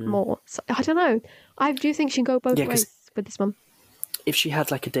 Something a bit more. So, I don't know. I do think she can go both ways with this one. If she had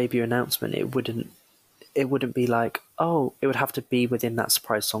like a debut announcement, it wouldn't be like, oh, it would have to be within that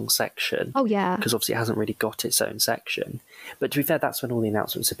surprise song section. Oh, yeah. Because obviously it hasn't really got its own section. But to be fair, that's when all the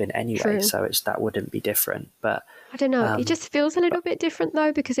announcements have been anyway, True. So that wouldn't be different. But I don't know. It just feels a little bit different,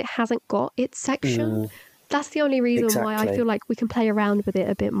 though, because it hasn't got its section. That's the only reason why I feel like we can play around with it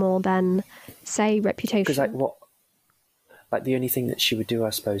a bit more than, say, Reputation. Because like Like, the only thing that she would do, I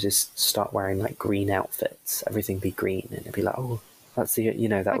suppose, is start wearing, like, green outfits. Everything be green, and it'd be like, oh, that's the,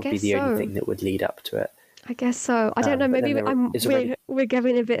 that would be the only thing that would lead up to it. I guess so. I don't know, maybe we're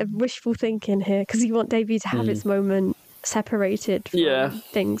getting a bit of wishful thinking here, because you want debut to have its moment separated from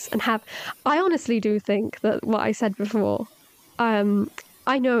things, and have... I honestly do think that what I said before,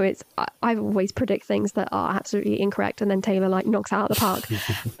 I know I always predict things that are absolutely incorrect, and then Taylor, like, knocks out of the park.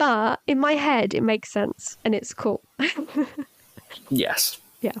 But in my head, it makes sense, and it's cool. Yes.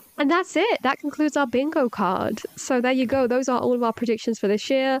 Yeah. And that's it. That concludes our bingo card. So there you go. Those are all of our predictions for this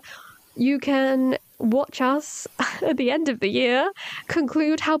year. You can watch us at the end of the year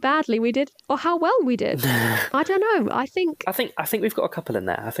conclude how badly we did or how well we did. I don't know. I think we've got a couple in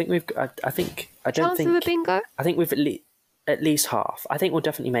there. I think we've. I don't chance think of a bingo. I think we've at least half. I think we'll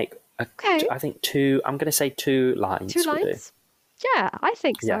definitely make. I think two. I'm going to say 2 lines. 2 lines. Yeah, I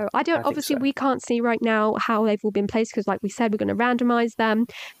think so. Yeah, obviously, we can't see right now how they've all been placed, because, like we said, we're going to randomize them.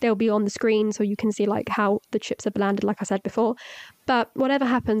 They'll be on the screen, so you can see, like, how the chips have landed, like I said before. But whatever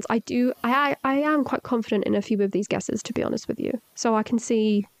happens, I am quite confident in a few of these guesses, to be honest with you. So I can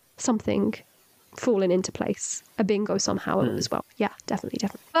see something falling into place, a bingo somehow as well. Yeah, definitely.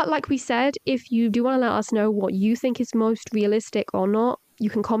 But like we said, if you do want to let us know what you think is most realistic or not, you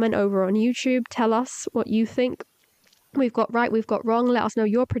can comment over on YouTube. Tell us what you think. We've got right, we've got wrong. Let us know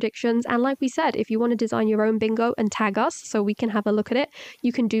your predictions. And like we said, if you want to design your own bingo and tag us so we can have a look at it,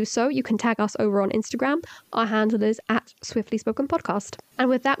 you can do so. You can tag us over on Instagram. Our handle is @SwiftlySpokenPodcast. And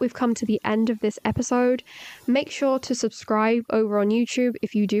with that, we've come to the end of this episode. Make sure to subscribe over on YouTube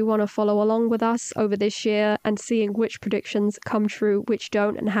if you do want to follow along with us over this year and seeing which predictions come true, which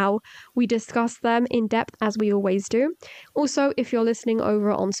don't, and how we discuss them in depth as we always do. Also, if you're listening over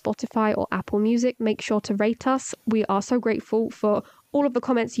on Spotify or Apple Music, make sure to rate us. We are so grateful for all of the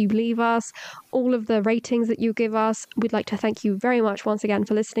comments you leave us, all of the ratings that you give us. We'd like to thank you very much once again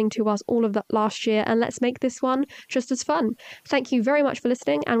for listening to us all of that last year, and let's make this one just as fun. Thank you very much for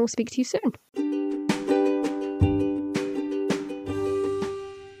listening, and we'll speak to you soon.